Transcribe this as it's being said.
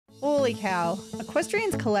Holy cow,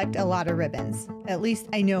 equestrians collect a lot of ribbons. At least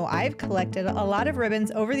I know I've collected a lot of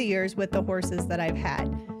ribbons over the years with the horses that I've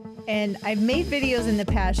had. And I've made videos in the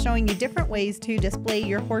past showing you different ways to display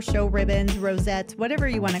your horse show ribbons, rosettes, whatever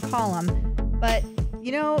you want to call them. But,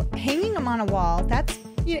 you know, hanging them on a wall,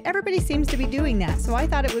 everybody seems to be doing that. So I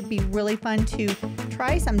thought it would be really fun to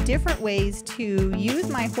try some different ways to use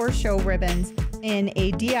my horse show ribbons in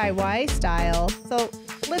a DIY style. So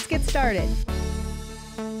let's get started.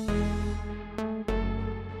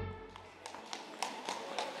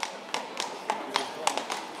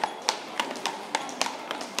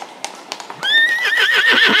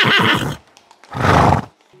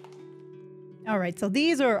 All right, so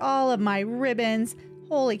these are all of my ribbons.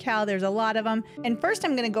 Holy cow, there's a lot of them. And first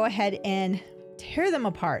I'm gonna go ahead and tear them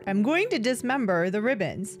apart. I'm going to dismember the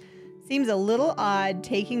ribbons. Seems a little odd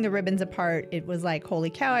taking the ribbons apart. It was like, holy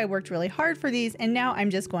cow, I worked really hard for these and now I'm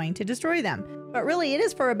just going to destroy them. But really it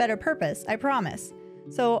is for a better purpose, I promise.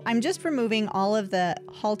 So I'm just removing all of the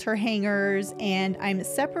halter hangers and I'm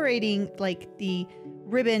separating like the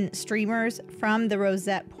ribbon streamers from the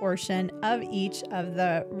rosette portion of each of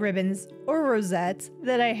the ribbons or rosettes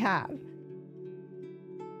that I have.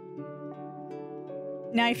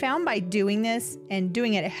 Now I found by doing this and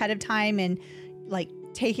doing it ahead of time and like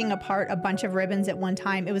taking apart a bunch of ribbons at one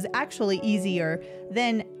time, it was actually easier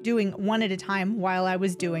than doing one at a time while I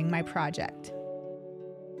was doing my project.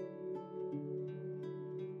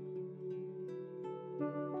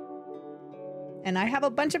 And I have a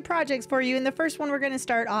bunch of projects for you, and the first one we're going to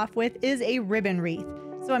start off with is a ribbon wreath.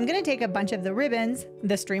 So I'm going to take a bunch of the ribbons,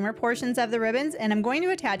 the streamer portions of the ribbons, and I'm going to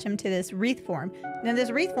attach them to this wreath form. Now this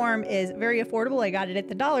wreath form is very affordable. I got it at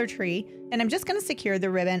the Dollar Tree, and I'm just going to secure the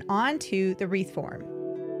ribbon onto the wreath form.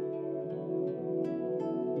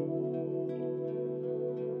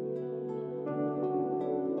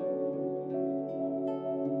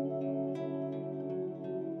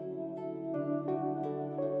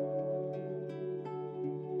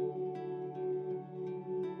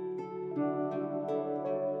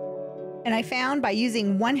 And I found by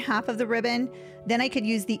using one half of the ribbon, then I could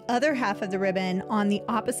use the other half of the ribbon on the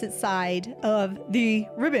opposite side of the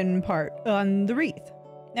ribbon part on the wreath.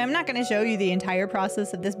 Now I'm not going to show you the entire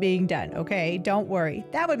process of this being done, okay? Don't worry.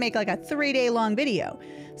 That would make like a 3-day long video.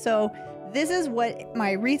 So this is what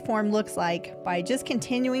my wreath form looks like by just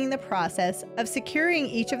continuing the process of securing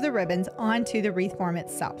each of the ribbons onto the wreath form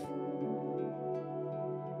itself.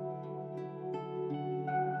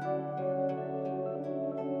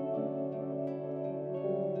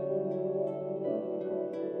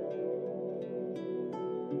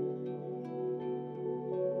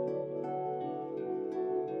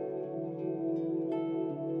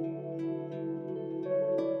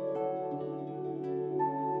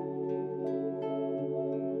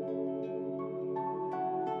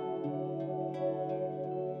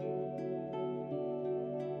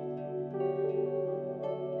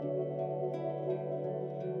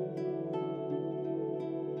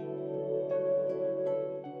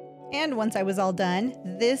 And once I was all done,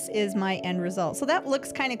 this is my end result. So that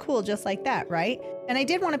looks kind of cool just like that, right? And I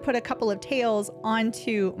did want to put a couple of tails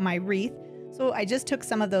onto my wreath. So I just took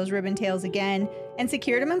some of those ribbon tails again and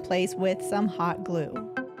secured them in place with some hot glue.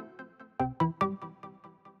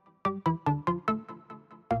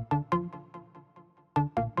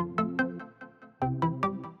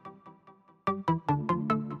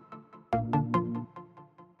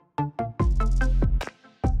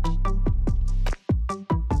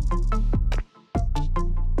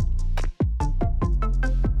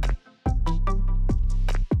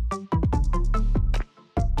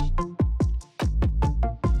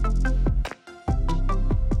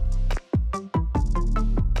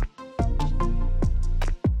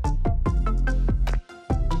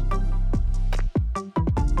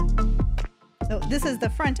 So this is the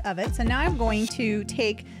front of it. So now I'm going to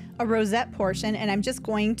take a rosette portion and I'm just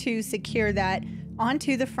going to secure that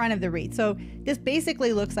onto the front of the wreath. So this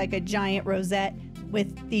basically looks like a giant rosette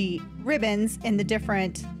with the ribbons in the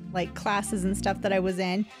different like classes and stuff that I was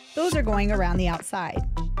in. Those are going around the outside.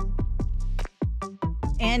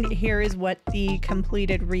 And here is what the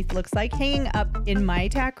completed wreath looks like hanging up in my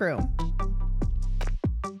tack room.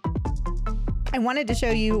 I wanted to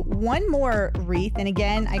show you one more wreath, and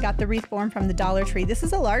again, I got the wreath form from the Dollar Tree. This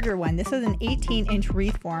is a larger one. This is an 18-inch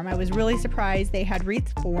wreath form. I was really surprised they had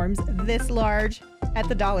wreath forms this large at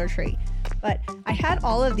the Dollar Tree. But I had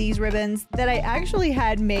all of these ribbons that I actually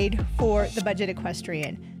had made for the budget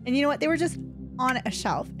equestrian. And you know what? They were just on a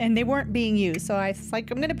shelf and they weren't being used. So I was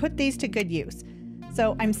like, I'm gonna put these to good use.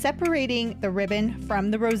 So I'm separating the ribbon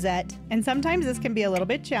from the rosette, and sometimes this can be a little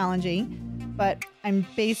bit challenging, but I'm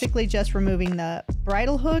basically just removing the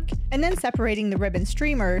bridle hook and then separating the ribbon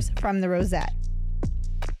streamers from the rosette.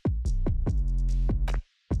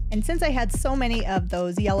 And since I had so many of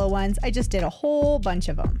those yellow ones, I just did a whole bunch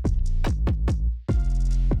of them.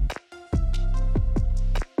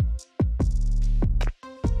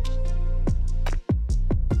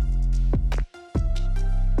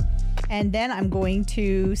 And then I'm going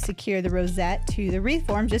to secure the rosette to the wreath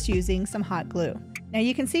form just using some hot glue. Now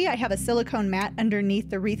you can see I have a silicone mat underneath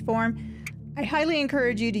the wreath form. I highly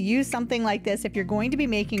encourage you to use something like this if you're going to be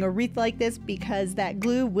making a wreath like this, because that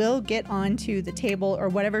glue will get onto the table or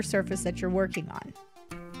whatever surface that you're working on.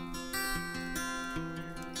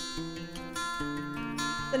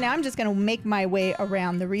 So now I'm just going to make my way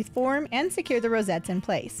around the wreath form and secure the rosettes in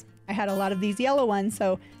place. I had a lot of these yellow ones,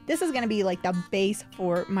 so this is going to be like the base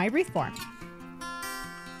for my wreath form.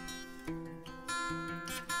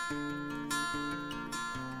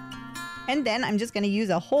 And then I'm just going to use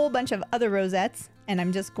a whole bunch of other rosettes, and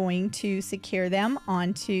I'm just going to secure them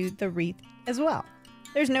onto the wreath as well.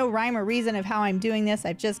 There's no rhyme or reason of how I'm doing this.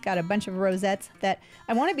 I've just got a bunch of rosettes that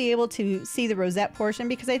I want to be able to see the rosette portion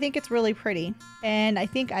because I think it's really pretty. And I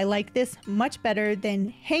think I like this much better than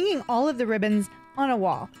hanging all of the ribbons on a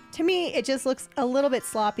wall. To me, it just looks a little bit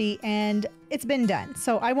sloppy and it's been done.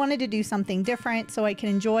 So I wanted to do something different so I can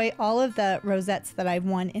enjoy all of the rosettes that I've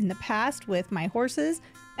won in the past with my horses.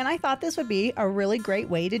 And I thought this would be a really great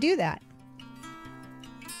way to do that.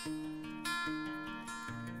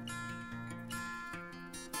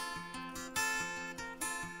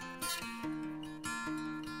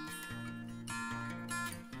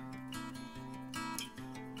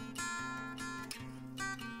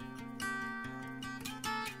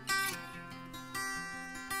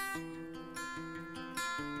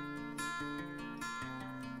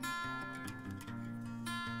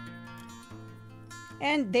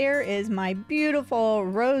 And there is my beautiful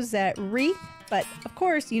rosette wreath, but of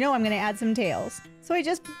course, you know I'm going to add some tails. So I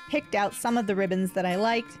just picked out some of the ribbons that I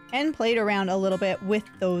liked and played around a little bit with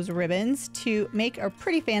those ribbons to make a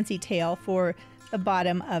pretty fancy tail for the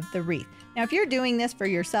bottom of the wreath. Now, if you're doing this for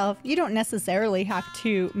yourself, you don't necessarily have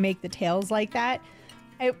to make the tails like that.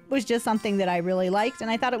 It was just something that I really liked, and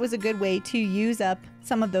I thought it was a good way to use up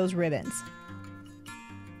some of those ribbons.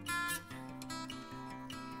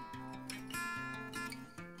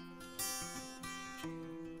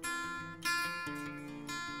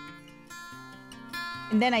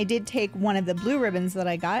 And then I did take one of the blue ribbons that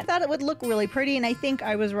I got. I thought it would look really pretty, and I think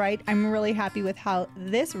I was right. I'm really happy with how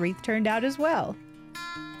this wreath turned out as well.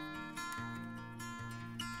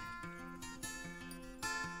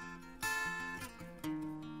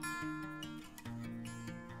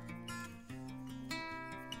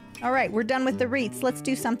 All right, we're done with the wreaths. Let's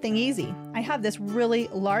do something easy. I have this really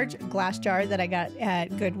large glass jar that I got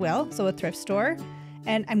at Goodwill, so a thrift store.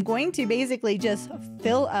 And I'm going to basically just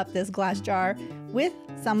fill up this glass jar with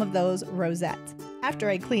some of those rosettes, after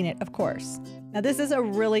I clean it, of course. Now this is a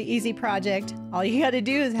really easy project. All you gotta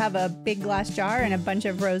do is have a big glass jar and a bunch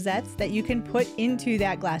of rosettes that you can put into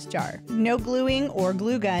that glass jar. No gluing or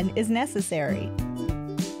glue gun is necessary.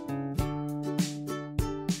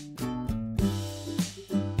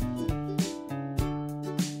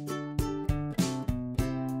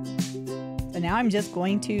 So now I'm just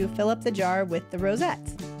going to fill up the jar with the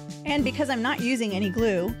rosettes. And because I'm not using any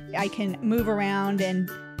glue, I can move around and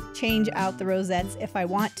change out the rosettes if I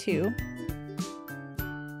want to.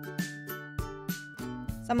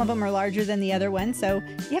 Some of them are larger than the other ones, so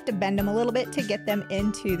you have to bend them a little bit to get them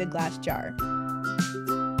into the glass jar.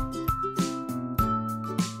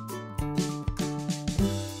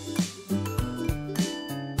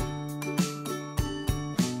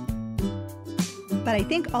 But I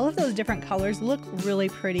think all of those different colors look really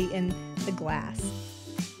pretty in the glass.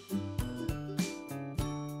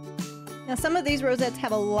 Now some of these rosettes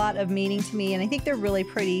have a lot of meaning to me, and I think they're really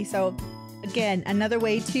pretty. So again, another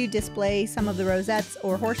way to display some of the rosettes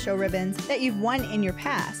or horse show ribbons that you've won in your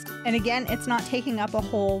past. And again, it's not taking up a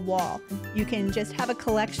whole wall. You can just have a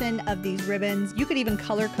collection of these ribbons. You could even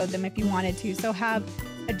color code them if you wanted to. So have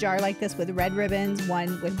a jar like this with red ribbons,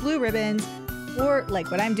 one with blue ribbons, or like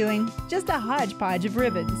what I'm doing, just a hodgepodge of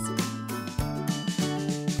ribbons.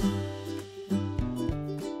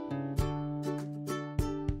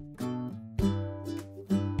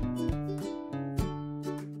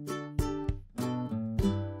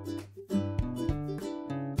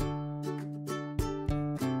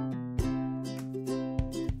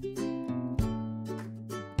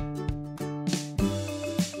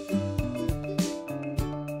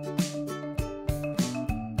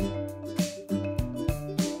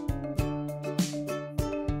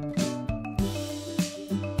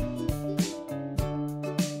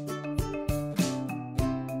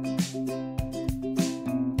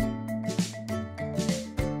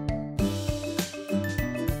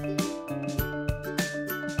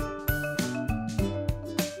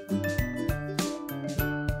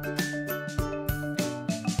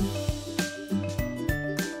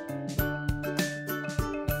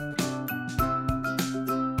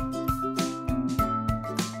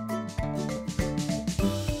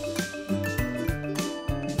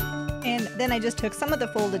 Then I just took some of the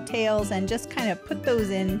folded tails and just kind of put those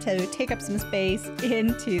in to take up some space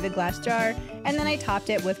into the glass jar. And then I topped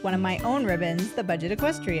it with one of my own ribbons, the Budget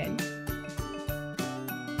Equestrian.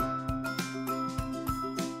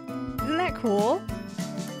 Isn't that cool?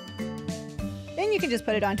 Then you can just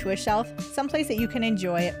put it onto a shelf, someplace that you can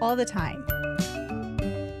enjoy it all the time.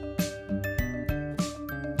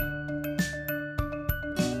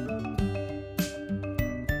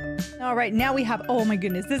 All right, now we have, oh my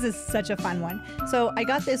goodness, this is such a fun one. So I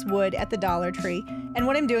got this wood at the Dollar Tree, and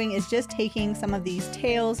what I'm doing is just taking some of these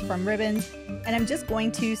tails from ribbons, and I'm just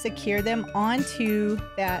going to secure them onto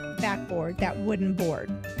that backboard, that wooden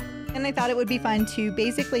board. And I thought it would be fun to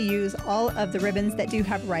basically use all of the ribbons that do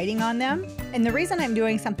have writing on them. And the reason I'm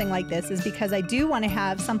doing something like this is because I do want to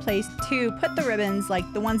have some place to put the ribbons,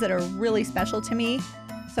 like the ones that are really special to me.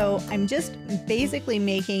 So I'm just basically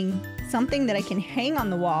making something that I can hang on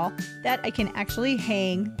the wall that I can actually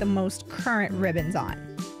hang the most current ribbons on.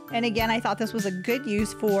 And again, I thought this was a good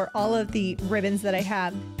use for all of the ribbons that I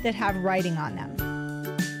have that have writing on them.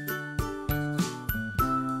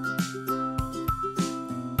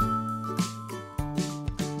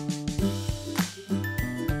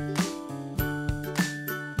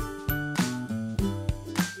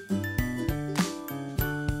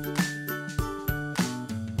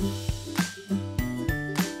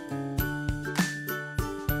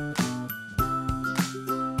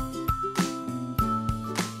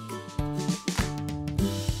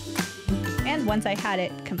 And once I had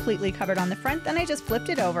it completely covered on the front, then I just flipped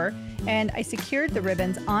it over and I secured the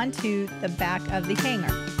ribbons onto the back of the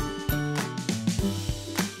hanger.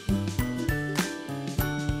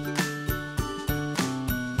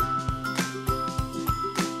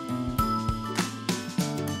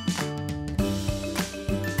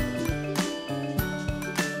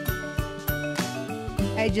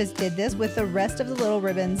 I just did this with the rest of the little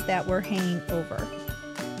ribbons that were hanging over.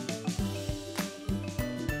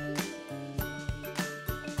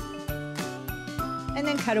 And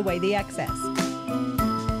then cut away the excess.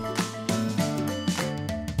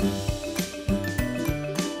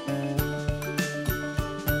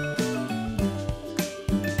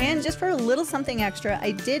 And just for a little something extra,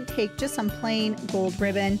 I did take just some plain gold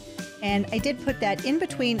ribbon and I did put that in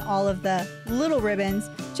between all of the little ribbons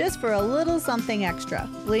just for a little something extra.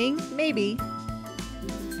 Bling, maybe.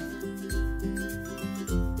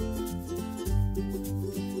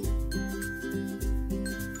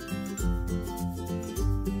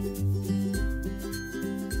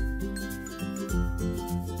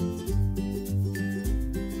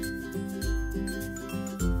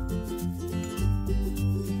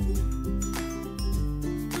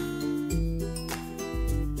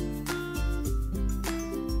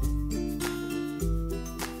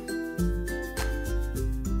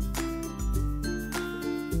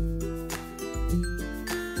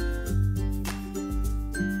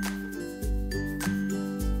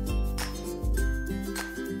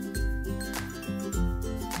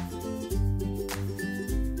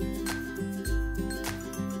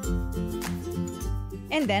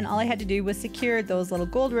 And then all I had to do was secure those little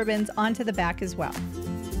gold ribbons onto the back as well.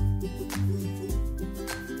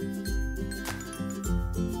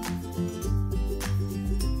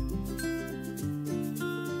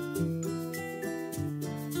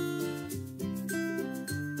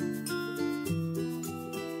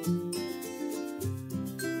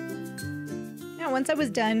 Once I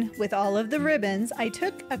was done with all of the ribbons, I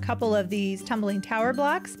took a couple of these tumbling tower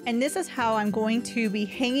blocks, and this is how I'm going to be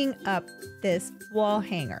hanging up this wall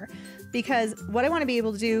hanger. Because what I want to be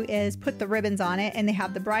able to do is put the ribbons on it, and they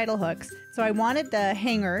have the bridle hooks. So I wanted the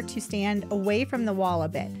hanger to stand away from the wall a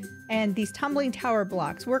bit. And these tumbling tower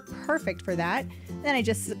blocks work perfect for that. Then I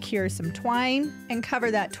just secure some twine and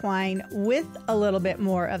cover that twine with a little bit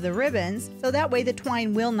more of the ribbons, so that way the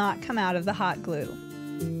twine will not come out of the hot glue.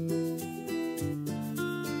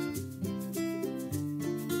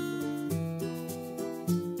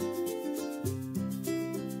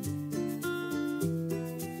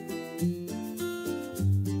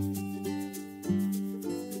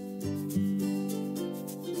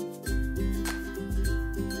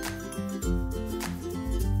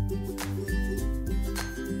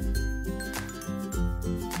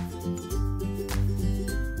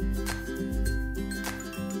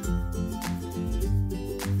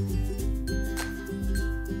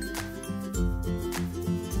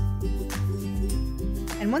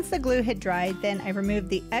 And once the glue had dried, then I removed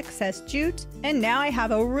the excess jute, and now I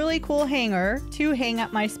have a really cool hanger to hang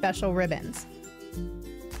up my special ribbons.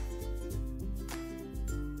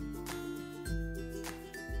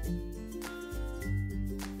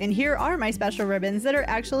 And here are my special ribbons that are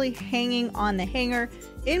actually hanging on the hanger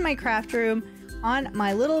in my craft room on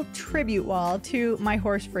my little tribute wall to my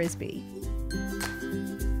horse frisbee.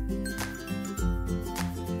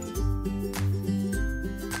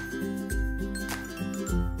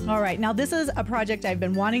 All right, now this is a project I've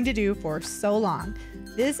been wanting to do for so long.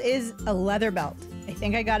 This is a leather belt. I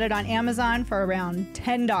think I got it on Amazon for around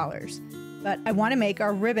 $10, but I want to make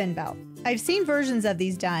a ribbon belt. I've seen versions of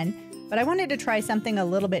these done, but I wanted to try something a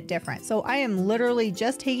little bit different. So I am literally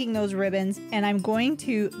just taking those ribbons and I'm going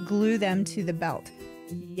to glue them to the belt.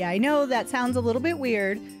 Yeah, I know that sounds a little bit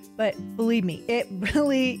weird, but believe me, it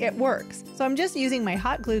works. So I'm just using my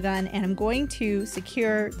hot glue gun and I'm going to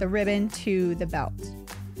secure the ribbon to the belt.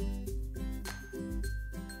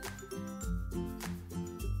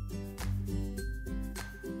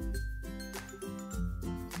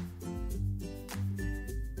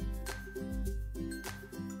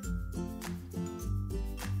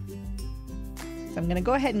 So I'm going to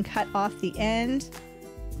go ahead and cut off the end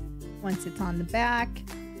once it's on the back.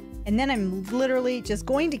 And then I'm literally just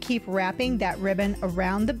going to keep wrapping that ribbon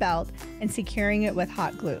around the belt and securing it with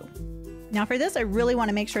hot glue. Now for this, I really want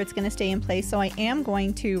to make sure it's going to stay in place, so I am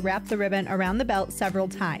going to wrap the ribbon around the belt several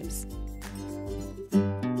times.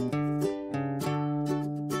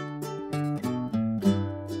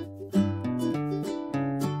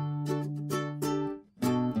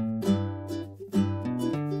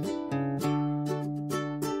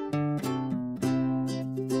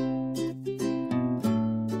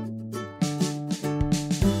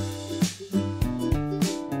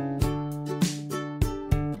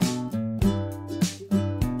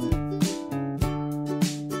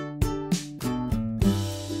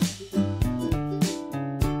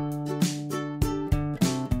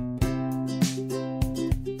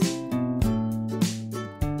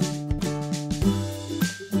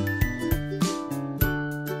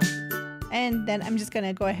 And then I'm just going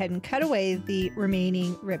to go ahead and cut away the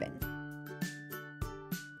remaining ribbon.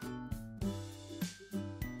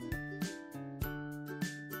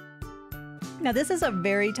 Now this is a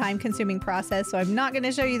very time-consuming process, so I'm not going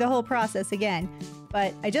to show you the whole process again,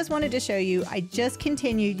 but I just wanted to show you I just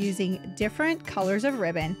continued using different colors of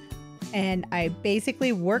ribbon, and I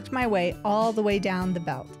basically worked my way all the way down the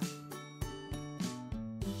belt.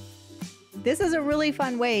 This is a really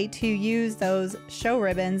fun way to use those show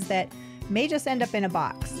ribbons that may just end up in a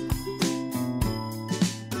box.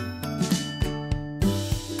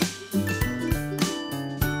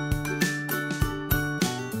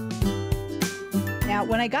 Now,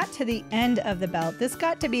 when I got to the end of the belt, this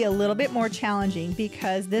got to be a little bit more challenging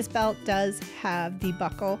because this belt does have the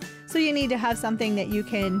buckle. So you need to have something that you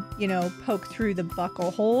can, poke through the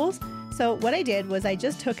buckle holes. So what I did was I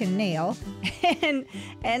just took a nail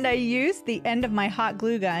and I used the end of my hot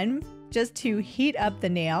glue gun just to heat up the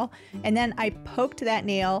nail, and then I poked that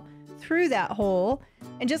nail through that hole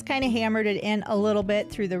and just kind of hammered it in a little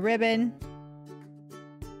bit through the ribbon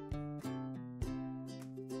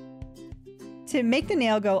to make the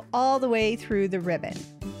nail go all the way through the ribbon.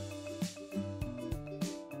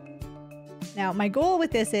 Now my goal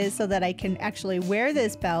with this is so that I can actually wear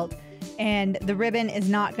this belt and the ribbon is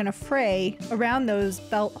not going to fray around those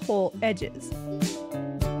belt hole edges.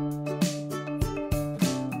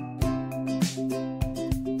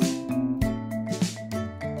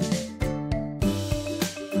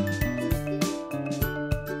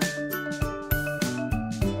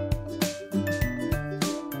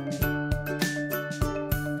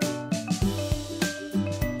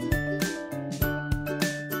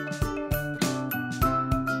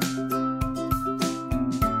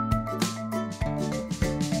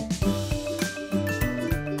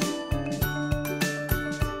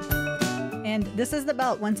 And this is the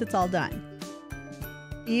belt once it's all done,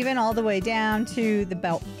 even all the way down to the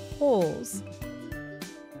belt holes.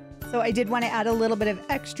 So I did want to add a little bit of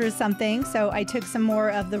extra something, so I took some more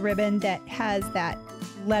of the ribbon that has that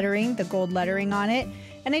lettering, the gold lettering on it,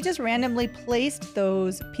 and I just randomly placed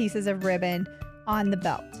those pieces of ribbon on the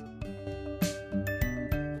belt.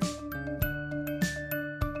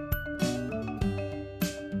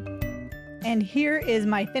 And here is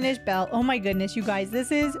my finished belt. Oh my goodness, you guys,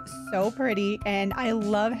 this is so pretty and I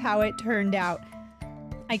love how it turned out.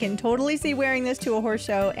 I can totally see wearing this to a horse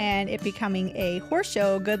show and it becoming a horse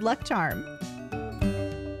show good luck charm.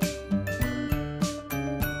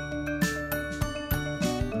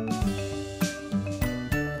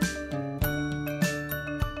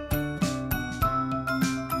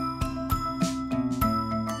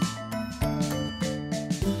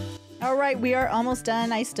 All right, we are almost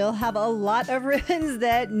done. I still have a lot of ribbons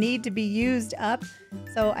that need to be used up.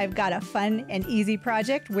 So I've got a fun and easy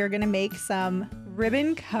project. We're gonna make some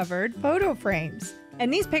ribbon covered photo frames.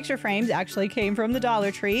 And these picture frames actually came from the Dollar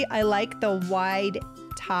Tree. I like the wide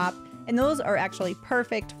top, and those are actually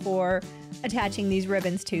perfect for attaching these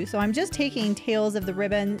ribbons to. So I'm just taking tails of the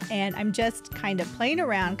ribbon and I'm just kind of playing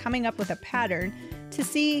around, coming up with a pattern to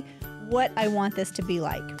see what I want this to be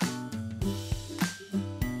like.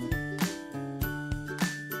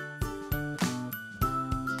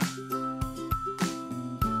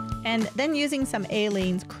 And then using some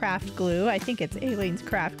Aleene's craft glue, I think it's Aleene's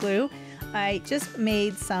craft glue, I just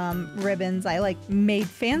made some ribbons. I made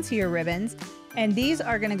fancier ribbons, and these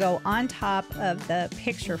are going to go on top of the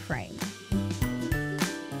picture frame.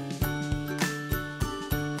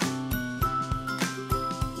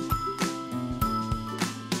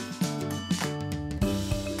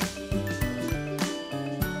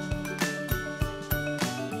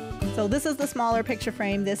 So this is the smaller picture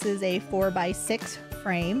frame. This is a 4x6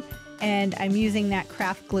 frame, and I'm using that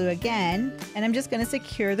craft glue again, and I'm just going to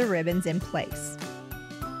secure the ribbons in place.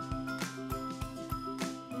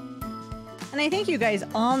 And I think you guys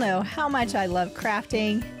all know how much I love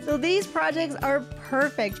crafting, so these projects are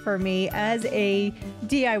perfect for me as a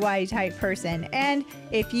DIY type person. And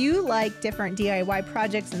if you like different DIY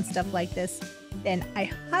projects and stuff like this, then I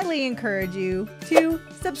highly encourage you to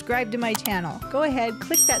subscribe to my channel. Go ahead,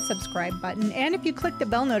 click that subscribe button, and if you click the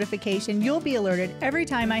bell notification, you'll be alerted every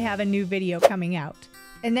time I have a new video coming out.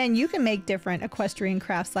 And then you can make different equestrian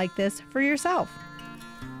crafts like this for yourself.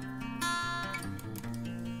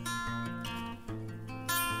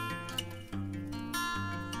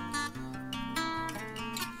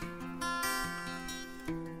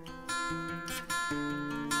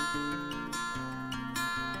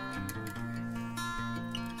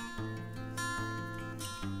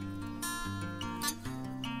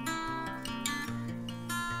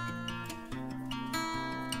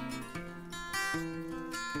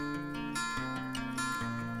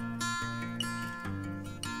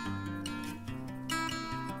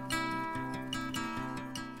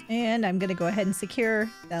 And I'm going to go ahead and secure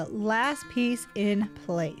the last piece in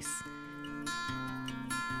place.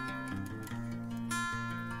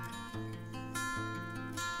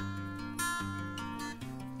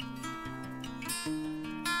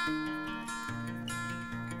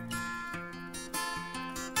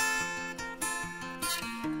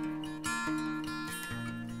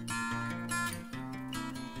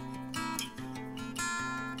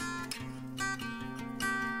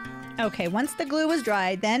 Okay, once the glue was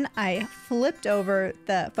dry, then I flipped over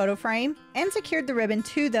the photo frame and secured the ribbon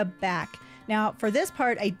to the back. Now, for this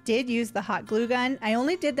part, I did use the hot glue gun. I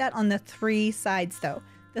only did that on the 3 sides though.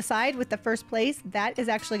 The side with the first place, that is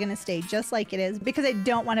actually going to stay just like it is because I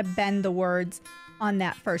don't want to bend the words on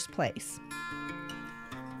that first place.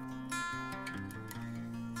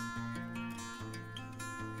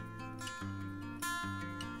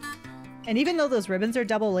 And even though those ribbons are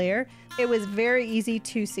double layer, it was very easy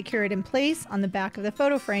to secure it in place on the back of the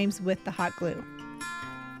photo frames with the hot glue.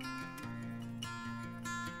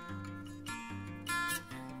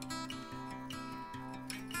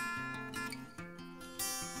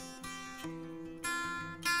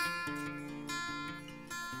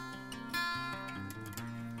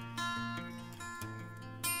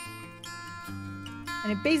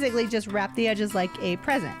 And it basically just wrapped the edges like a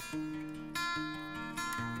present.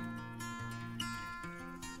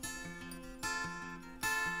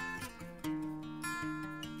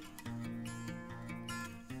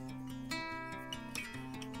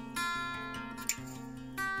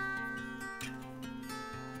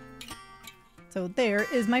 So there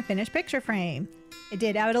is my finished picture frame. I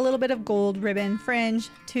did add a little bit of gold ribbon fringe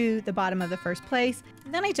to the bottom of the first place.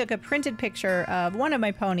 And then I took a printed picture of one of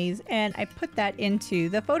my ponies and I put that into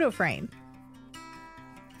the photo frame.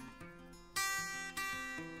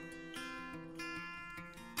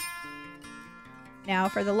 Now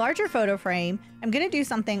for the larger photo frame, I'm going to do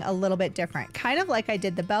something a little bit different. Kind of like I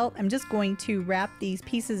did the belt, I'm just going to wrap these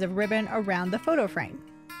pieces of ribbon around the photo frame.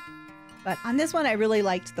 But on this one, I really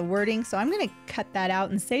liked the wording, so I'm going to cut that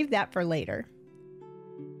out and save that for later.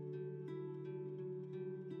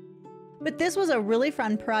 But this was a really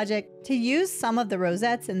fun project to use some of the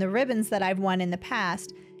rosettes and the ribbons that I've won in the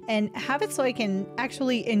past and have it so I can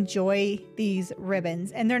actually enjoy these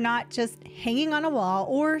ribbons and they're not just hanging on a wall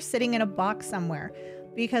or sitting in a box somewhere.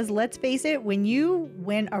 Because let's face it, when you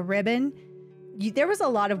win a ribbon, there was a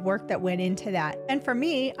lot of work that went into that. And for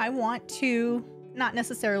me, I want to not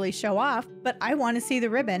necessarily show off, but I want to see the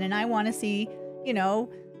ribbon and I want to see, you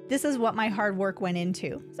know, this is what my hard work went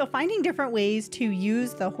into. So finding different ways to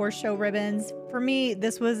use the horse show ribbons, for me,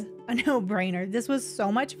 this was a no-brainer. This was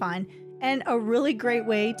so much fun and a really great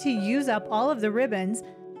way to use up all of the ribbons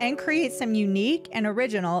and create some unique and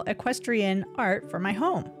original equestrian art for my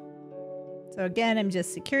home. So again, I'm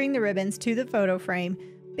just securing the ribbons to the photo frame,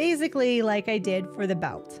 basically like I did for the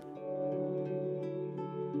belt.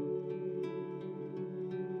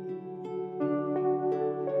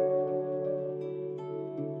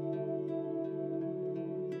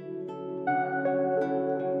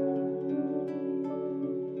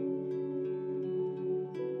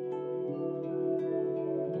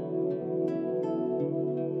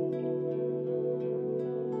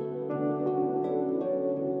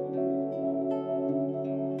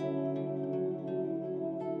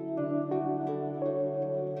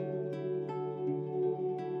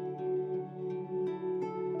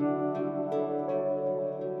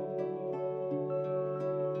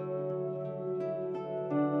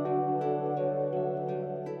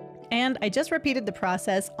 And I just repeated the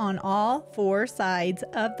process on all 4 sides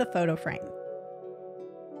of the photo frame.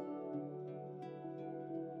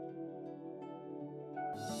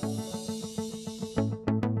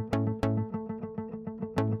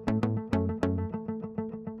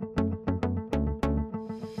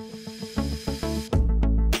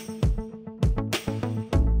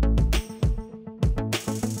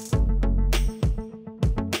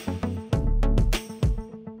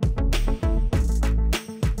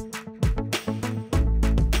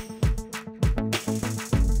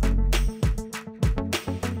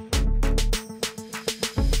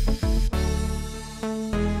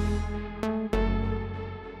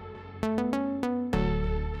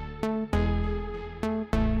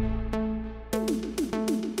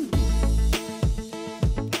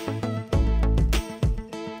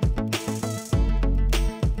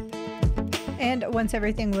 And once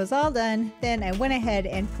everything was all done, then I went ahead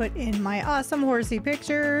and put in my awesome horsey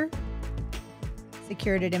picture,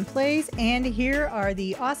 secured it in place, and here are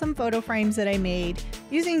the awesome photo frames that I made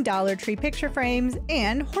using Dollar Tree picture frames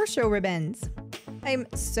and horse show ribbons. I'm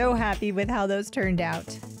so happy with how those turned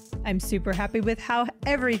out. I'm super happy with how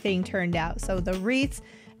everything turned out. So the wreaths,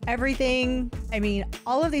 everything, I mean,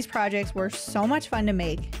 all of these projects were so much fun to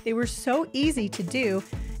make. They were so easy to do.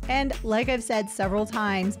 And like I've said several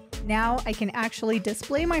times, now I can actually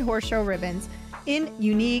display my horse show ribbons in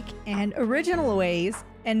unique and original ways,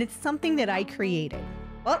 and it's something that I created.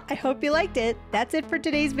 Well, I hope you liked it. That's it for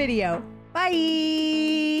today's video.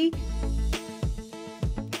 Bye!